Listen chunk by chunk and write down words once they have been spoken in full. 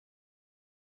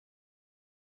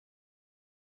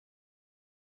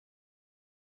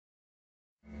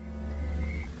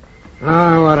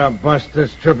Ah, what a bust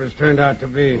this trip has turned out to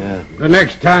be. Yeah. The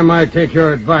next time I take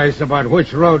your advice about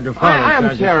which road to follow, I am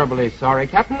Sergeant. terribly sorry,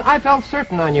 Captain. I felt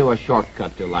certain I knew a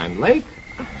shortcut to Lime Lake.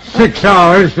 6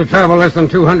 hours to travel less than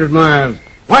 200 miles.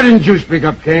 Why didn't you speak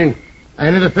up, Kane?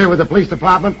 And interfere with the police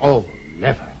department? Oh,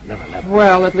 never.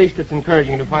 Well, at least it's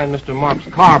encouraging to find Mr. Mark's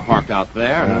car parked out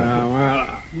there.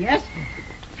 Well, Yes?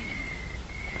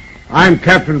 I'm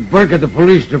Capt.Barker at the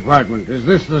police department. Is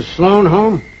this the Sloan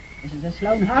home? This is the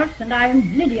Sloan house, and I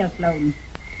am Lydia Sloan.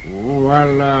 Oh,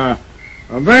 well,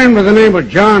 a man by the name of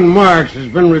John Marks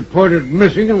has been reported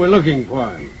missing, and we're looking for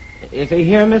him. Is he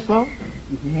here, Miss Sloan?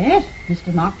 Yes,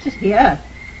 Mr. Marks is here.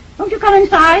 Won't you come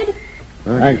inside?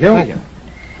 Thank you. Thank you.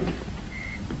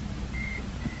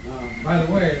 By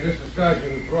the way, this is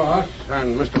Sergeant Ross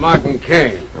and Mr. Martin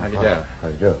Kane. How do you do? How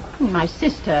do you do? My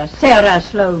sister, Sarah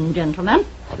Sloan, gentlemen.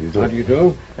 How do you do? How do you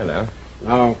do? Hello.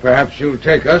 Now, perhaps you'll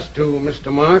take us to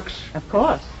Mr. Marks? Of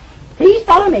course. Please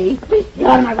follow me. Please get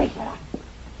out of my way, Sarah.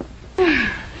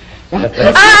 No,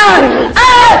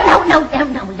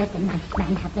 let the nice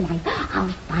man have the knife. I'll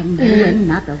find you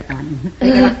another one.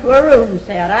 Take her up to her room,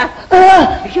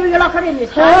 Sarah. Be sure you lock her in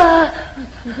this time.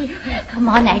 Come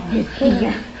on, Agnes,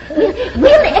 here.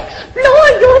 We'll explore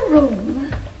your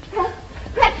room.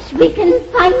 Perhaps we can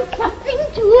find something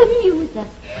to amuse us.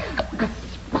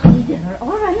 A spider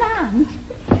or an ant.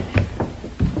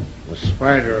 A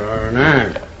spider or an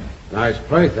ant. Nice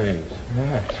playthings.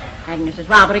 Yes. Agnes is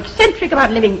rather eccentric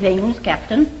about living things,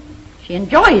 Captain. She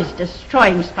enjoys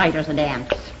destroying spiders and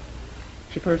ants.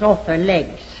 She pulls off their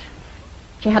legs.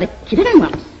 She had a kitten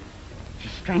once. She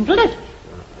strangled it.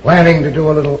 Planning to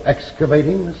do a little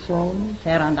excavating, Miss Sloan?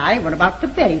 Sarah and I were about to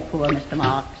bury poor Mr.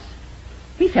 Marks.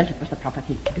 We felt it was the proper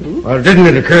thing to do. Well, didn't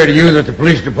it occur to you that the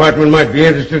police department might be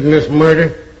interested in this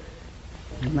murder?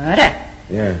 Murder?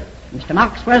 Yeah. Mr.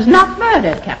 Marks was not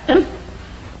murdered, Captain.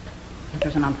 It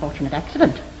was an unfortunate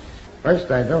accident.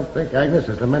 First, I don't think Agnes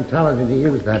has the mentality to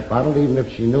use that bottle, even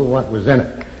if she knew what was in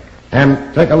it.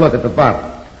 And take a look at the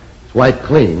bottle. It's wiped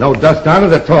clean. No dust on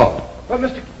it at all. Well,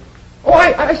 Mr. Oh,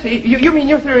 I see. You mean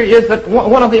your theory is that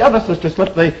one of the other sisters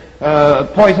slipped the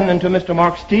poison into Mr.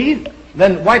 Mark's tea,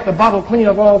 then wiped the bottle clean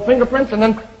of all fingerprints, and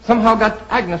then somehow got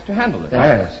Agnes to handle it?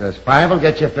 Yes, says 5 will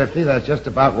get you 50. That's just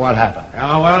about what happened.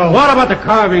 Yeah, well, what about the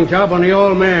carving job on the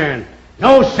old man?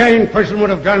 No sane person would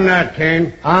have done that,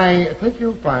 Kane. I think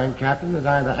you'll find, Captain, that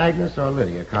either Agnes or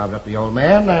Lydia carved up the old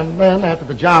man, and then, after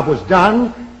the job was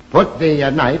done, put the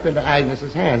knife into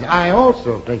Agnes's hands. I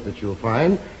also think that you'll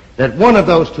find that one of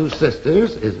those two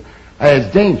sisters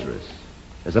is dangerous.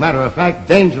 As a matter of fact,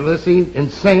 dangerously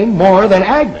insane more than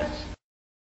Agnes.